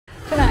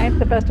Tonight,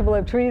 the Festival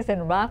of Trees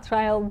in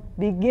Rothschild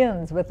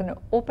begins with an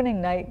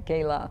opening night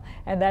gala.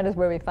 And that is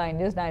where we find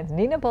News 9's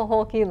Nina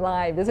Paholke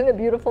live. Isn't it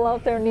beautiful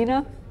out there,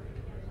 Nina?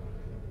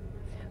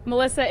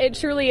 Melissa, it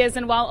truly is.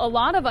 And while a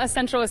lot of us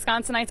central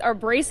Wisconsinites are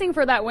bracing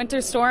for that winter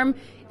storm,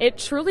 it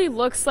truly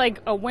looks like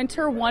a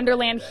winter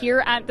wonderland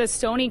here at the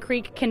Stony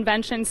Creek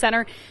Convention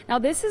Center. Now,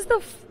 this is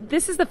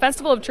the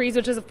Festival of Trees,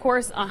 which is, of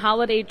course, a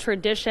holiday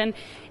tradition,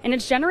 and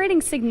it's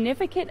generating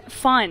significant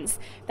funds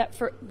that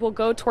will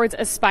go towards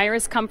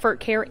Aspirus Comfort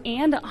Care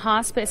and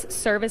hospice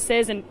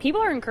services. And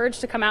people are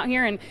encouraged to come out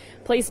here and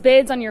place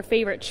bids on your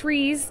favorite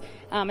trees.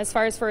 As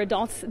far as for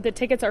adults, the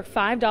tickets are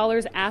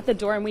 $5 at the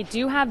door, and we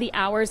do have the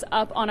hours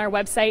up on our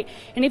website.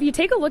 And if you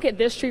take a look at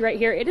this tree right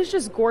here, it is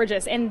just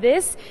gorgeous. And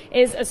this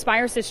is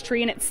Aspirus'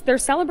 tree, and they're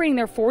celebrating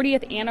their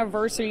 40th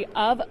anniversary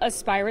of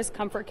Aspirus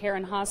Comfort Care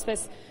and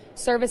Hospice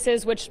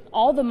Services, which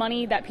all the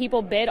money that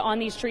people bid on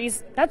these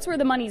trees, that's where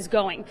the money's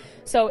going.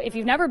 So if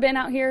you've never been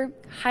out here,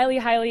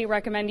 highly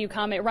recommend you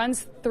come. It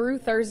runs through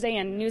Thursday,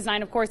 and News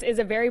 9, of course, is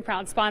a very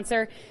proud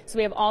sponsor. So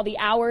we have all the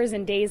hours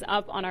and days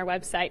up on our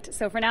website.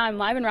 So for now, I'm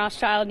live in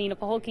Rothschild. Nina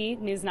Paholke,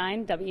 News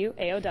 9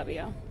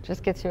 WAOW.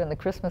 Just gets you in the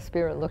Christmas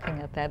spirit looking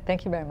at that.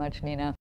 Thank you very much, Nina.